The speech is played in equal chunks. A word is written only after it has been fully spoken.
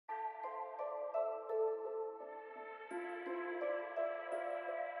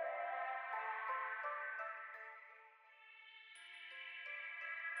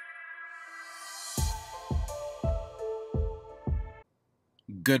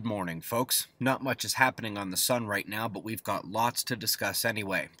Good morning, folks. Not much is happening on the sun right now, but we've got lots to discuss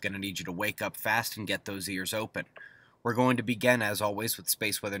anyway. Gonna need you to wake up fast and get those ears open. We're going to begin, as always, with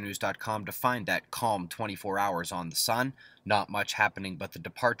spaceweathernews.com to find that calm 24 hours on the sun. Not much happening but the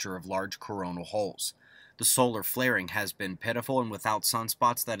departure of large coronal holes. The solar flaring has been pitiful, and without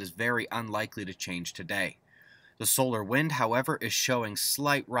sunspots, that is very unlikely to change today. The solar wind, however, is showing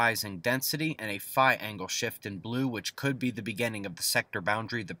slight rising density and a phi angle shift in blue, which could be the beginning of the sector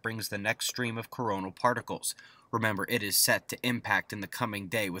boundary that brings the next stream of coronal particles. Remember, it is set to impact in the coming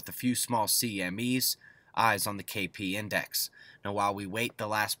day with a few small CMEs, eyes on the KP index. Now, while we wait, the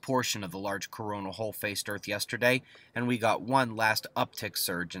last portion of the large coronal hole faced Earth yesterday, and we got one last uptick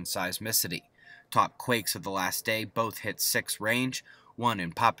surge in seismicity. Top quakes of the last day both hit 6 range, one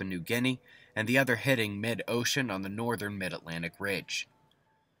in Papua New Guinea, and the other hitting mid-ocean on the northern mid-Atlantic ridge.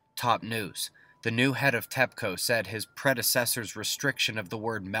 Top news. The new head of TEPCO said his predecessor's restriction of the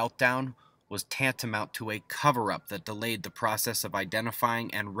word meltdown was tantamount to a cover-up that delayed the process of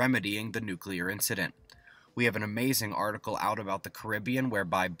identifying and remedying the nuclear incident. We have an amazing article out about the Caribbean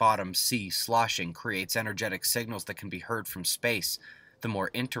whereby bottom sea sloshing creates energetic signals that can be heard from space. The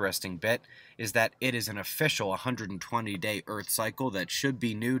more interesting bit is that it is an official 120-day Earth cycle that should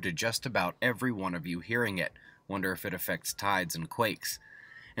be new to just about every one of you hearing it. Wonder if it affects tides and quakes.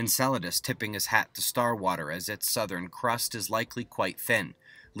 Enceladus tipping his hat to Starwater as its southern crust is likely quite thin,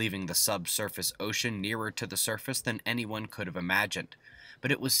 leaving the subsurface ocean nearer to the surface than anyone could have imagined.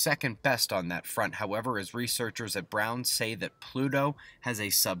 But it was second best on that front, however, as researchers at Brown say that Pluto has a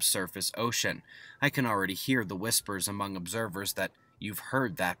subsurface ocean. I can already hear the whispers among observers that you've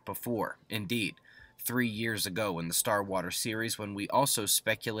heard that before. Indeed, 3 years ago in the Starwater series, when we also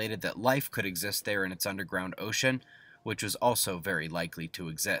speculated that life could exist there in its underground ocean, which was also very likely to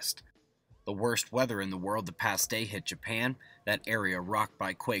exist. The worst weather in the world the past day hit Japan. That area rocked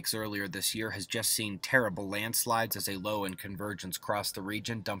by quakes earlier this year has just seen terrible landslides as a low in convergence crossed the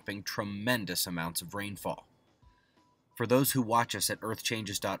region, dumping tremendous amounts of rainfall. For those who watch us at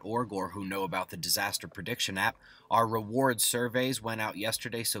earthchanges.org or who know about the disaster prediction app, our reward surveys went out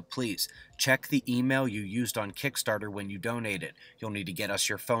yesterday, so please check the email you used on Kickstarter when you donated. You'll need to get us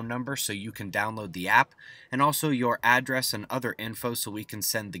your phone number so you can download the app, and also your address and other info so we can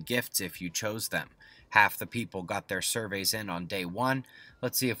send the gifts if you chose them. Half the people got their surveys in on day 1.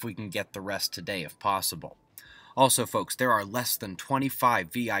 Let's see if we can get the rest today if possible. Also, folks, there are less than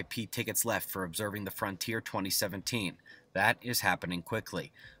 25 VIP tickets left for Observing the Frontier 2017. That is happening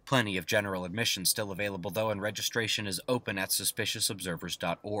quickly. Plenty of general admission still available, though, and registration is open at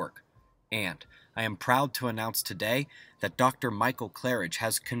suspiciousobservers.org. And I am proud to announce today that Dr. Michael Claridge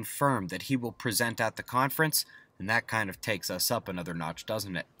has confirmed that he will present at the conference, and that kind of takes us up another notch,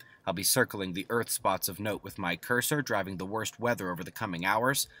 doesn't it? I'll be circling the Earth spots of note with my cursor, driving the worst weather over the coming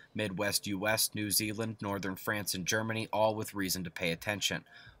hours. Midwest US, New Zealand, northern France, and Germany, all with reason to pay attention.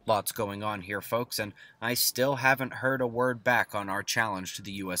 Lots going on here, folks, and I still haven't heard a word back on our challenge to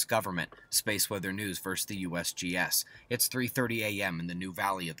the U.S. government, Space Weather News versus the USGS. It's 3:30 a.m. in the new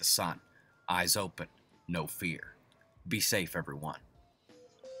Valley of the Sun. Eyes open, no fear. Be safe, everyone.